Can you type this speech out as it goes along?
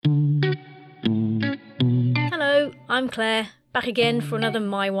I'm Claire, back again for another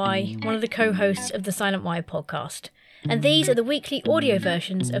My Why, one of the co-hosts of the Silent Why podcast. And these are the weekly audio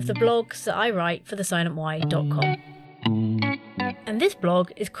versions of the blogs that I write for thesilentwhy.com. And this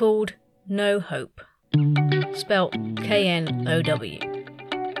blog is called No Hope, spelt K-N-O-W.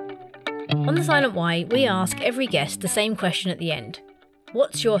 On The Silent Why, we ask every guest the same question at the end.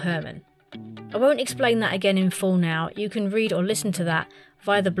 What's your Herman? I won't explain that again in full now. You can read or listen to that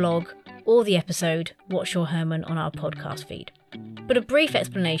via the blog or the episode What's Your Herman on our podcast feed. But a brief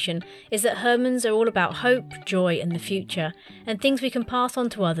explanation is that Hermans are all about hope, joy and the future, and things we can pass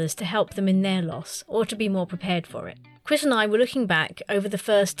on to others to help them in their loss or to be more prepared for it. Chris and I were looking back over the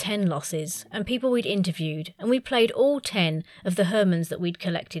first 10 losses and people we'd interviewed, and we played all 10 of the Hermans that we'd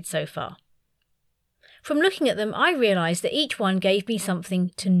collected so far. From looking at them, I realised that each one gave me something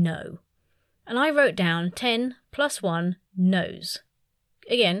to know. And I wrote down 10 plus 1 no's.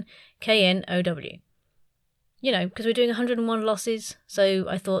 Again, K-N-O-W. You know, because we're doing 101 losses, so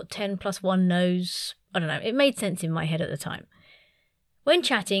I thought 10 plus 1 no's. I don't know, it made sense in my head at the time. When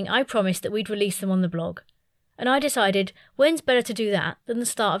chatting, I promised that we'd release them on the blog. And I decided, when's better to do that than the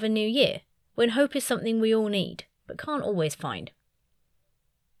start of a new year, when hope is something we all need, but can't always find.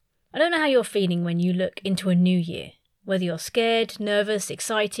 I don't know how you're feeling when you look into a new year, whether you're scared, nervous,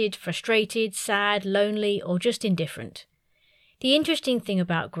 excited, frustrated, sad, lonely, or just indifferent. The interesting thing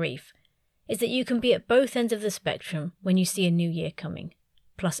about grief is that you can be at both ends of the spectrum when you see a new year coming,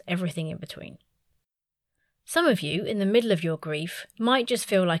 plus everything in between. Some of you, in the middle of your grief, might just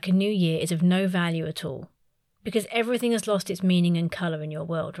feel like a new year is of no value at all, because everything has lost its meaning and colour in your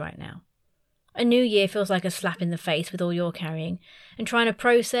world right now. A new year feels like a slap in the face with all you're carrying, and trying to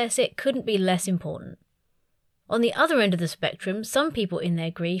process it couldn't be less important. On the other end of the spectrum, some people in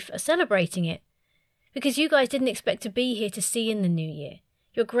their grief are celebrating it, because you guys didn't expect to be here to see in the new year.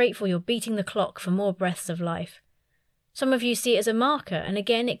 You're grateful you're beating the clock for more breaths of life. Some of you see it as a marker, and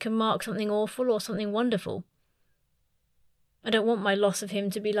again it can mark something awful or something wonderful. I don't want my loss of him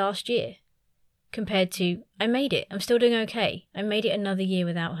to be last year, compared to, I made it, I'm still doing okay, I made it another year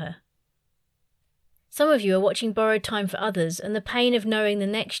without her. Some of you are watching Borrowed Time for Others, and the pain of knowing the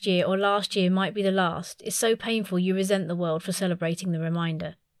next year or last year might be the last is so painful you resent the world for celebrating the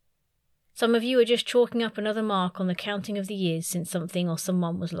reminder. Some of you are just chalking up another mark on the counting of the years since something or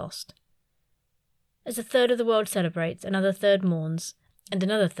someone was lost. As a third of the world celebrates, another third mourns, and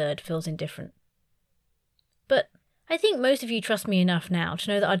another third feels indifferent. But I think most of you trust me enough now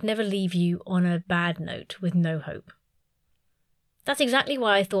to know that I'd never leave you on a bad note with no hope. That's exactly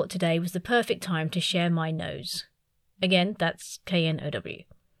why I thought today was the perfect time to share my no's. Again, that's K-N-O-W.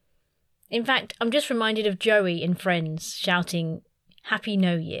 In fact, I'm just reminded of Joey in Friends shouting, Happy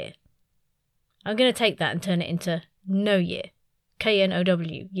No Year. I'm going to take that and turn it into No Year.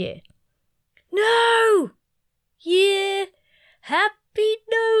 K-N-O-W, year. No! Year! Happy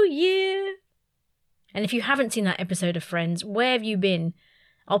No Year! And if you haven't seen that episode of Friends, where have you been?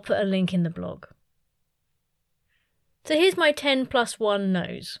 I'll put a link in the blog. So here's my 10 plus 1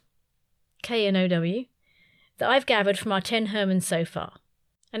 no's, K-N-O-W, that I've gathered from our 10 Hermans so far.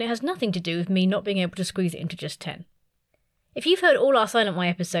 And it has nothing to do with me not being able to squeeze it into just 10. If you've heard all our Silent Why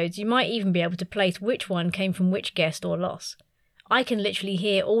episodes, you might even be able to place which one came from which guest or loss. I can literally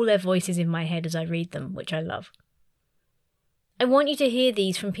hear all their voices in my head as I read them, which I love. I want you to hear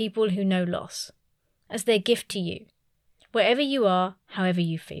these from people who know loss, as their gift to you, wherever you are, however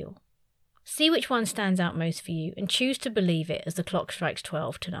you feel. See which one stands out most for you and choose to believe it as the clock strikes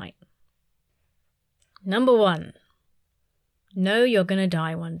 12 tonight. Number 1. Know you're going to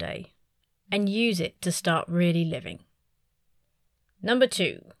die one day, and use it to start really living. Number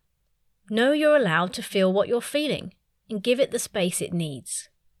 2. Know you're allowed to feel what you're feeling, and give it the space it needs.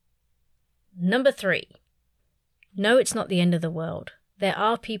 Number 3. Know it's not the end of the world. There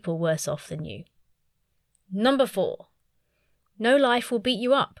are people worse off than you. Number 4. Know life will beat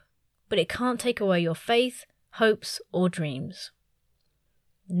you up, but it can't take away your faith, hopes, or dreams.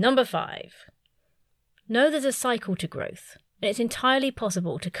 Number 5. Know there's a cycle to growth, and it's entirely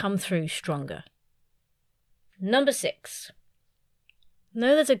possible to come through stronger. Number 6.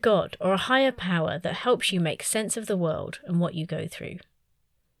 Know there's a God or a higher power that helps you make sense of the world and what you go through.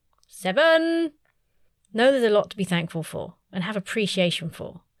 7. Know there's a lot to be thankful for and have appreciation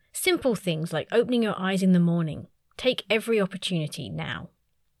for. Simple things like opening your eyes in the morning. Take every opportunity now.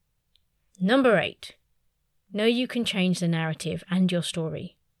 Number 8. Know you can change the narrative and your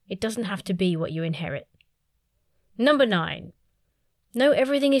story. It doesn't have to be what you inherit. Number 9. Know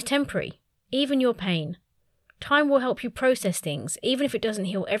everything is temporary, even your pain. Time will help you process things, even if it doesn't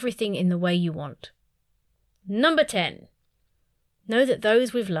heal everything in the way you want. Number 10. know that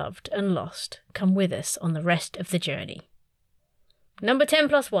those we've loved and lost come with us on the rest of the journey. Number 10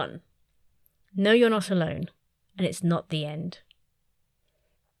 plus 1. Know you're not alone, and it's not the end.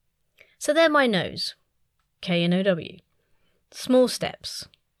 So they're my no's. KNOW. Small steps.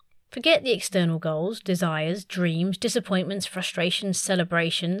 Forget the external goals, desires, dreams, disappointments, frustrations,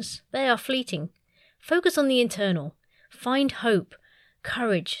 celebrations. They are fleeting. Focus on the internal. Find hope,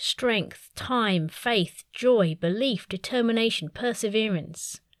 courage, strength, time, faith, joy, belief, determination,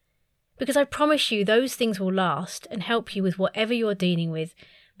 perseverance. Because I promise you those things will last and help you with whatever you're dealing with,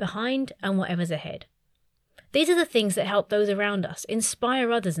 behind and whatever's ahead. These are the things that help those around us,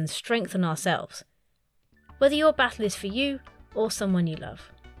 inspire others and strengthen ourselves. Whether your battle is for you or someone you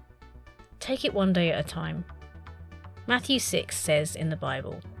love. Take it one day at a time. Matthew 6 says in the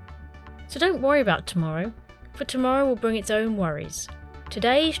Bible, "So don't worry about tomorrow, for tomorrow will bring its own worries.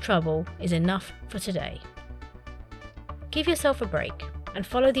 Today's trouble is enough for today." Give yourself a break and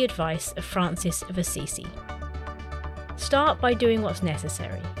follow the advice of Francis of Assisi. Start by doing what's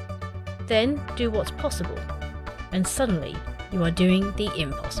necessary. Then do what's possible. And suddenly you are doing the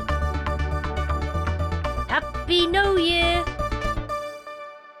impossible. Happy New Year!